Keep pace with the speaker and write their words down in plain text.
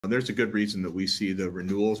there's a good reason that we see the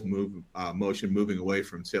renewals motion moving away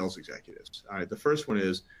from sales executives. All right, the first one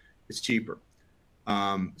is it's cheaper.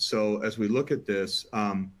 So as we look at this,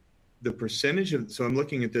 the percentage of, so I'm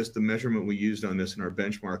looking at this, the measurement we used on this in our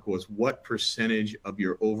benchmark was what percentage of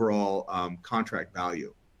your overall contract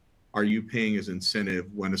value are you paying as incentive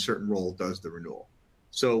when a certain role does the renewal?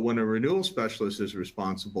 So when a renewal specialist is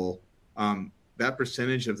responsible, that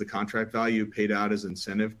percentage of the contract value paid out as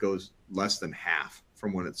incentive goes less than half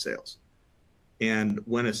from when it's sales. And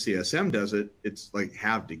when a CSM does it, it's like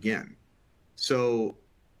halved again. So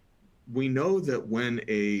we know that when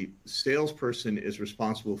a salesperson is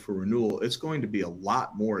responsible for renewal, it's going to be a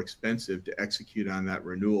lot more expensive to execute on that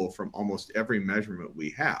renewal from almost every measurement we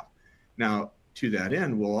have. Now, to that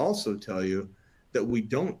end, we'll also tell you that we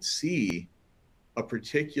don't see a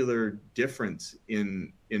particular difference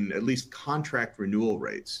in at least contract renewal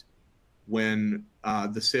rates when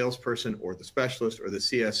the salesperson or the specialist or the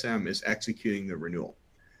CSM is executing the renewal.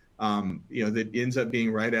 That ends up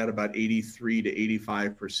being right at about 83 to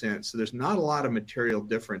 85%. So there's not a lot of material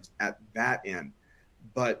difference at that end.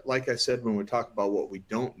 But like I said, when we talk about what we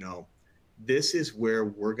don't know, this is where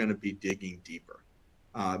we're going to be digging deeper.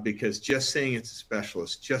 Because just saying it's a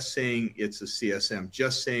specialist, just saying it's a CSM,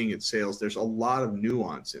 just saying it's sales, there's a lot of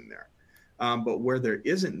nuance in there. But where there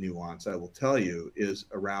isn't nuance, I will tell you, is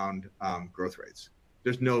around growth rates.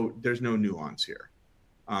 There's no nuance here.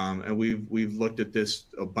 And we've looked at this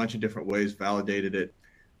a bunch of different ways, validated it.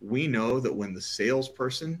 We know that when the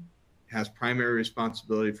salesperson has primary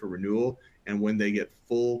responsibility for renewal and when they get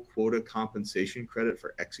full quota compensation credit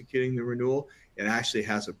for executing the renewal, it actually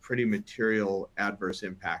has a pretty material adverse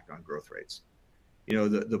impact on growth rates.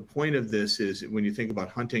 The point of this is when you think about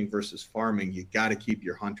hunting versus farming, you got to keep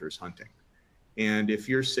your hunters hunting. And if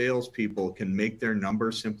your salespeople can make their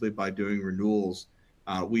numbers simply by doing renewals,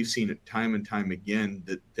 we've seen it time and time again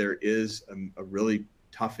that there is a really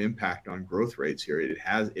tough impact on growth rates here. It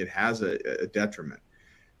has a detriment.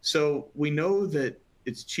 So we know that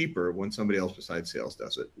it's cheaper when somebody else besides sales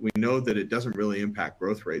does it. We know that it doesn't really impact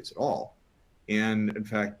growth rates at all. And in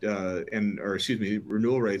fact,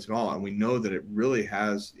 renewal rates at all. And we know that it really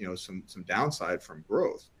has, some downside from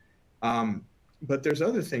growth. But there's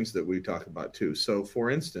other things that we talk about too. So for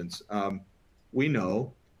instance, we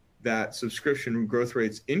know that subscription growth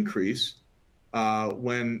rates increase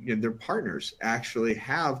when their partners actually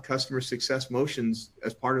have customer success motions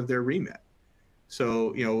as part of their remit.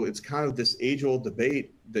 So, it's kind of this age-old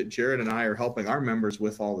debate that Jared and I are helping our members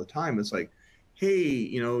with all the time. It's like, hey,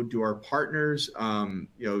 do our partners,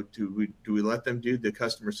 do we let them do the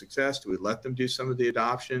customer success? Do we let them do some of the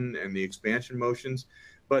adoption and the expansion motions?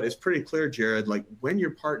 But it's pretty clear, Jared, like when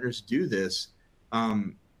your partners do this,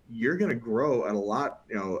 you're going to grow at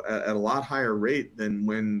a lot higher rate than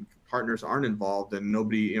when partners aren't involved and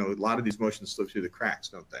nobody, a lot of these motions slip through the cracks,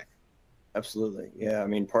 don't they? Absolutely. Yeah. I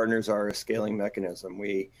mean, partners are a scaling mechanism.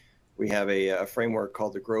 We have a framework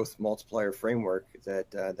called the Growth Multiplier Framework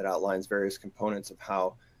that outlines various components of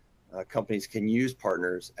how companies can use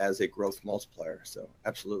partners as a growth multiplier. So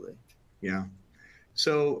absolutely. Yeah.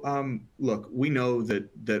 So look, we know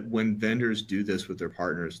that when vendors do this with their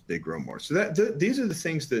partners, they grow more. So these are the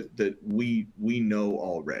things that we know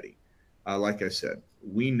already. Like I said,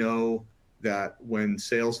 we know that when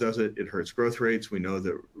sales does it, it hurts growth rates. We know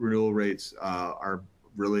that renewal rates are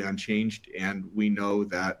really unchanged, and we know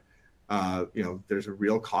that there's a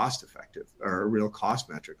real cost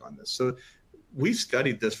metric on this. So we've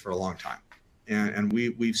studied this for a long time, and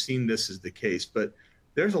we've seen this as the case. But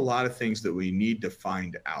there's a lot of things that we need to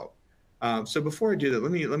find out. So before I do that,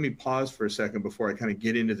 let me pause for a second before I kind of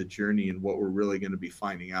get into the journey and what we're really going to be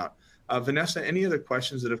finding out. Vanessa, any other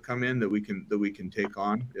questions that have come in that we can take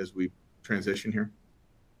on as we transition here?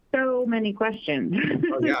 So many questions.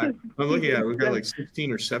 Oh, yeah, I'm looking at it. We've got like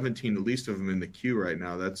 16 or 17, at least of them in the queue right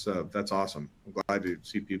now. That's awesome. I'm glad to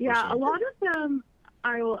see people. Yeah, a lot of them,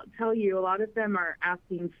 I will tell you, a lot of them are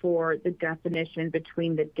asking for the definition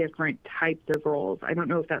between the different types of roles. I don't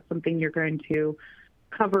know if that's something you're going to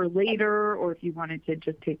cover later or if you wanted to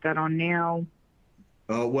just take that on now.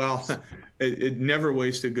 Oh, well, it never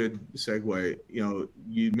wastes a good segue.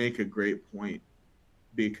 You make a great point,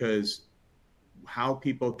 because how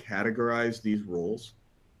people categorize these roles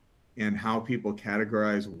and how people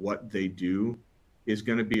categorize what they do is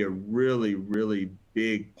going to be a really, really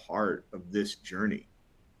big part of this journey.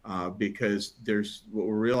 Because there's what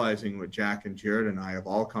we're realizing, what Jack and Jared and I have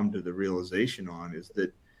all come to the realization on, is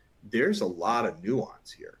that there's a lot of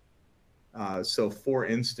nuance here. So for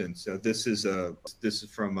instance, this is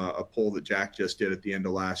from a poll that Jack just did at the end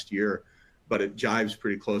of last year, but it jives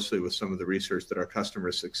pretty closely with some of the research that our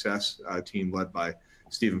customer success team led by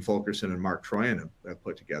Stephen Fulkerson and Mark Troyan have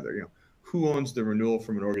put together. Who owns the renewal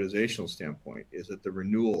from an organizational standpoint? Is it the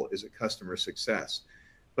renewal? Is it customer success?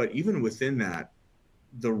 But even within that,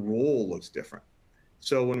 the role looks different.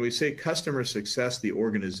 So when we say customer success, the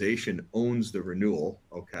organization owns the renewal,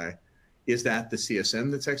 okay? Is that the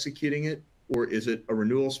CSM that's executing it? Or is it a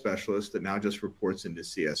renewal specialist that now just reports into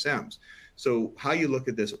CSMs? So how you look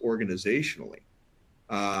at this organizationally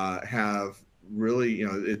have really,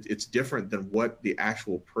 it's different than what the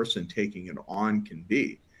actual person taking it on can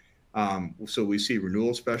be. So we see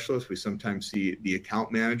renewal specialists. We sometimes see the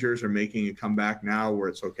account managers are making a comeback now where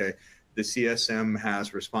it's okay. The CSM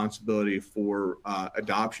has responsibility for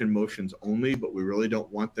adoption motions only, but we really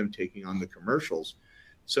don't want them taking on the commercials.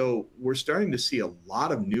 So we're starting to see a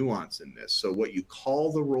lot of nuance in this. So what you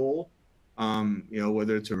call the role,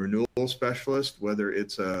 whether it's a renewal specialist, whether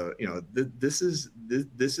it's a, this is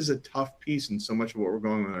a tough piece in so much of what we're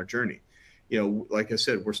going on our journey. Like I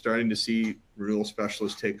said, we're starting to see renewal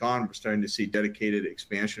specialists take on. We're starting to see dedicated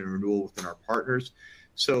expansion and renewal within our partners.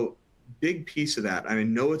 So big piece of that. I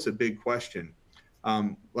know it's a big question.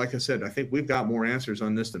 Like I said, I think we've got more answers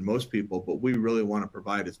on this than most people, but we really want to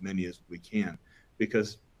provide as many as we can,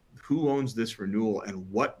 because who owns this renewal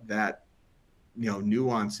and what that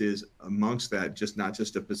nuance is amongst that, not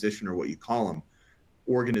just a position or what you call them,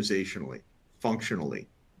 organizationally, functionally,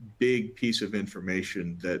 big piece of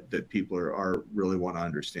information that people are really want to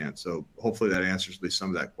understand. So hopefully that answers at least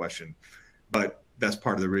some of that question, but that's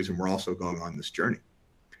part of the reason we're also going on this journey.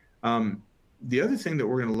 The other thing that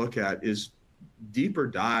we're going to look at is deeper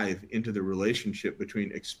dive into the relationship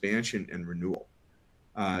between expansion and renewal.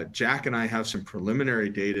 Jack and I have some preliminary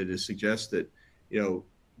data to suggest that,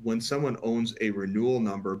 when someone owns a renewal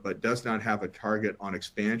number but does not have a target on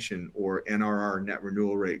expansion or NRR, net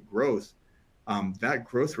renewal rate growth, that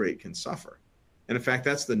growth rate can suffer. And in fact,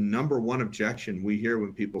 that's the number one objection we hear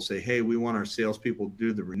when people say, hey, we want our salespeople to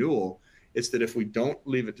do the renewal. It's that if we don't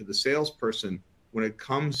leave it to the salesperson, when it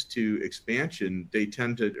comes to expansion, they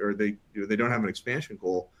tend to, or they don't have an expansion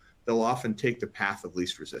goal, they'll often take the path of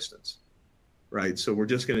least resistance, right? So we're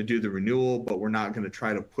just going to do the renewal, but we're not going to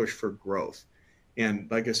try to push for growth.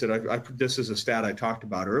 And like I said, this is a stat I talked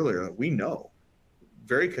about earlier. We know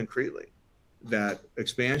very concretely that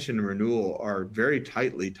expansion and renewal are very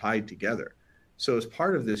tightly tied together. So as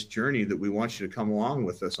part of this journey that we want you to come along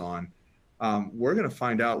with us on, we're going to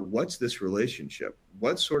find out what's this relationship.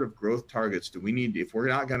 What sort of growth targets do we need if we're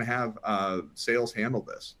not going to have sales handle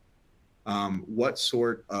this? What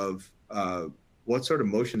sort of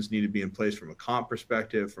motions need to be in place from a comp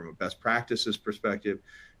perspective, from a best practices perspective,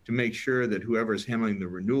 to make sure that whoever is handling the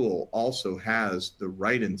renewal also has the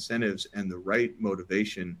right incentives and the right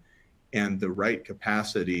motivation and the right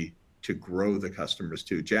capacity to grow the customers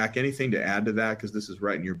too. Jack, anything to add to that? Because this is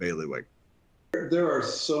right in your bailiwick. There are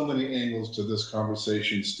so many angles to this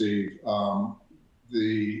conversation, Steve.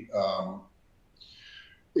 It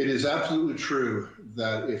is absolutely true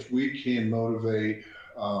that if we can motivate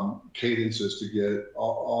cadences to get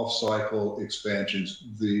off-cycle expansions,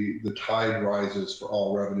 the tide rises for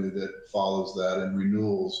all revenue that follows that, and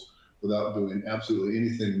renewals, without doing absolutely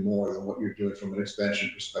anything more than what you're doing from an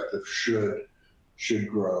expansion perspective, should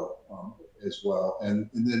grow as well. And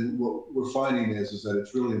then what we're finding is that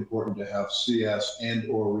it's really important to have CS and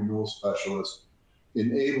or renewal specialists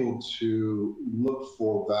enabled to look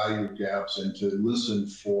for value gaps and to listen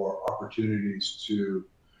for opportunities to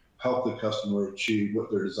help the customer achieve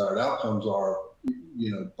what their desired outcomes are,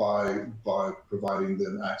 by providing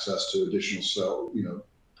them access to additional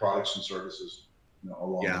products and services,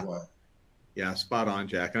 along the way. Yeah, spot on,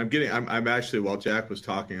 Jack. I'm actually, while Jack was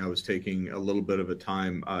talking, I was taking a little bit of a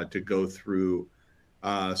time to go through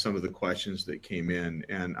some of the questions that came in,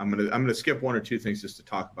 and I'm gonna skip one or two things just to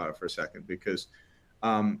talk about it for a second, because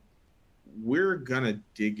we're gonna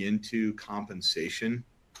dig into compensation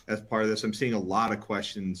as part of this. I'm seeing a lot of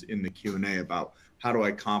questions in the Q&A about how do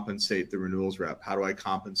I compensate the renewals rep? How do I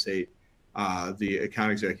compensate the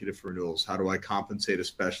account executive for renewals? How do I compensate a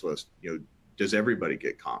specialist? Does everybody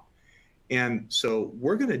get comp? And so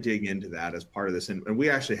we're going to dig into that as part of this. And we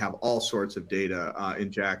actually have all sorts of data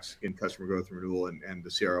in customer growth and renewal and the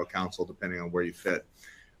CRO council, depending on where you fit,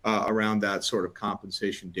 around that sort of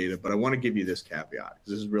compensation data. But I want to give you this caveat, because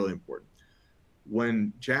this is really important.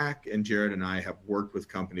 When Jack and Jared and I have worked with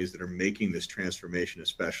companies that are making this transformation,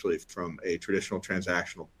 especially from a traditional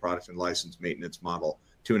transactional product and license maintenance model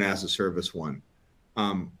to an as-a-service one,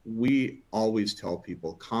 we always tell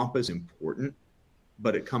people comp is important,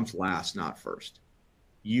 but it comes last, not first.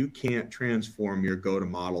 You can't transform your go-to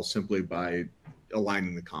model simply by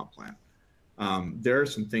aligning the comp plan. There are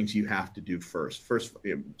some things you have to do first.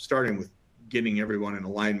 Starting with getting everyone in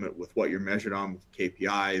alignment with what you're measured on with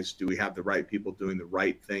KPIs. Do we have the right people doing the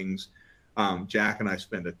right things? Jack and I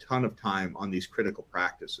spend a ton of time on these critical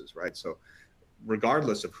practices, right? So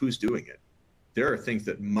regardless of who's doing it, there are things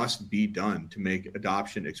that must be done to make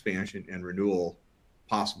adoption, expansion, and renewal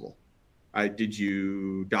possible. Did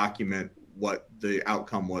you document what the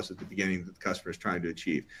outcome was at the beginning that the customer is trying to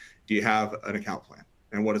achieve? Do you have an account plan?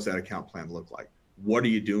 And what does that account plan look like? What are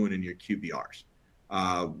you doing in your QBRs?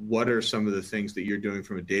 What are some of the things that you're doing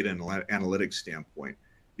from a data and analytics standpoint?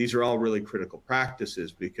 These are all really critical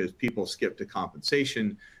practices because people skip to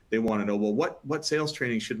compensation. They want to know, well, what sales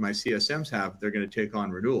training should my CSMs have if they're going to take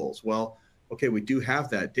on renewals? Well, okay, we do have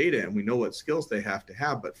that data and we know what skills they have to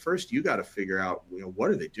have, but first you got to figure out, what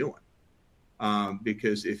are they doing?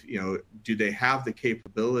 Because if, do they have the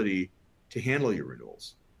capability to handle your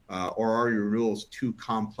renewals? Or are your renewals too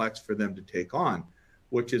complex for them to take on?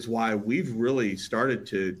 Which is why we've really started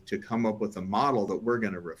to come up with a model that we're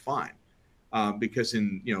going to refine. Because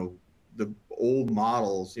in, the old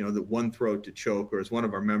models, the one throat to choke, or as one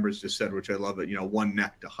of our members just said, which I love it, one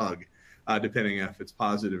neck to hug, depending if it's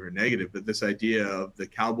positive or negative. But this idea of the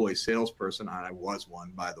cowboy salesperson, and I was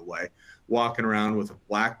one, by the way, walking around with a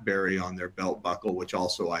BlackBerry on their belt buckle, which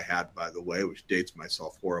also I had, by the way, which dates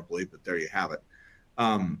myself horribly, but there you have it.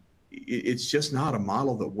 It's just not a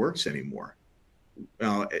model that works anymore.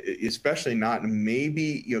 Especially not,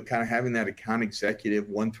 maybe, kind of having that account executive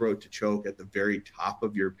one throat to choke at the very top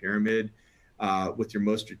of your pyramid with your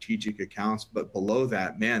most strategic accounts. But below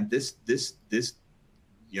that, man, this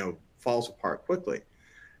falls apart quickly.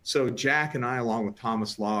 So Jack and I, along with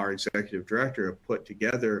Thomas Law, our executive director, have put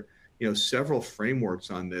together, several frameworks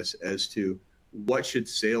on this as to what should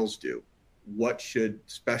sales do? What should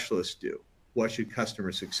specialists do? What should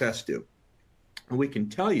customer success do? And we can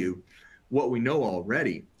tell you what we know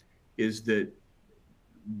already is that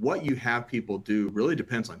what you have people do really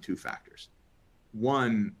depends on two factors.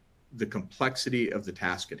 One, the complexity of the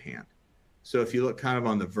task at hand. So if you look kind of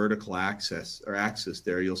on the vertical axis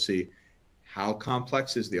there, you'll see how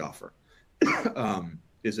complex is the offer.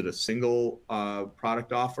 Is it a single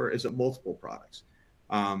product offer? Is it multiple products?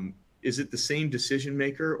 Is it the same decision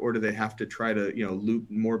maker, or do they have to try to loop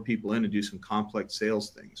more people in and do some complex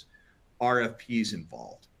sales things? RFPs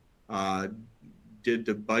involved. Did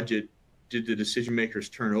the decision makers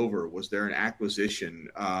turn over? Was there an acquisition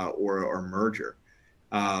or merger?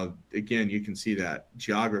 Again, you can see that.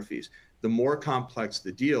 Geographies. The more complex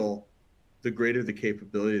the deal, the greater the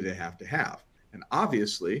capability they have to have. And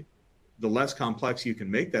obviously, the less complex you can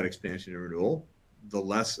make that expansion and renewal, the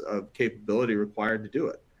less capability required to do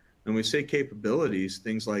it. And we say capabilities,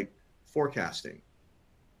 things like forecasting,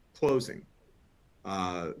 closing,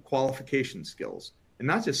 qualification skills, and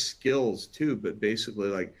not just skills too, but basically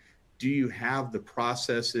like, do you have the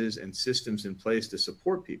processes and systems in place to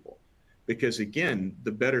support people? Because again,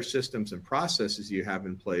 the better systems and processes you have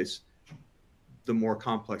in place, the more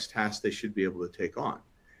complex tasks they should be able to take on.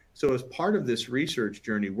 So as part of this research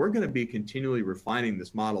journey, we're going to be continually refining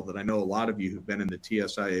this model that I know a lot of you who've been in the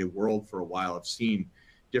TSIA world for a while have seen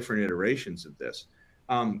different iterations of this.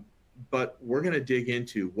 But we're going to dig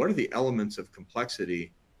into what are the elements of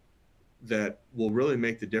complexity that will really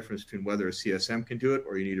make the difference between whether a CSM can do it,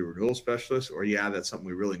 or you need a renewal specialist, or that's something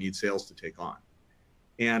we really need sales to take on.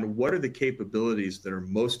 And what are the capabilities that are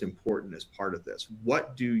most important as part of this?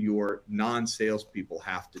 What do your non-sales people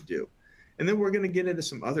have to do? And then we're going to get into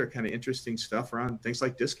some other kind of interesting stuff around things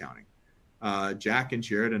like discounting. Jack and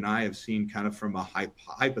Jared and I have seen kind of from a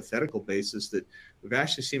hypothetical basis that we've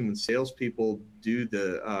actually seen when salespeople do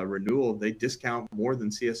the renewal, they discount more than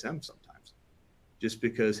CSM sometimes, just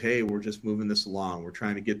because, hey, we're just moving this along. We're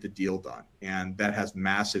trying to get the deal done. And that has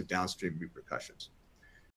massive downstream repercussions.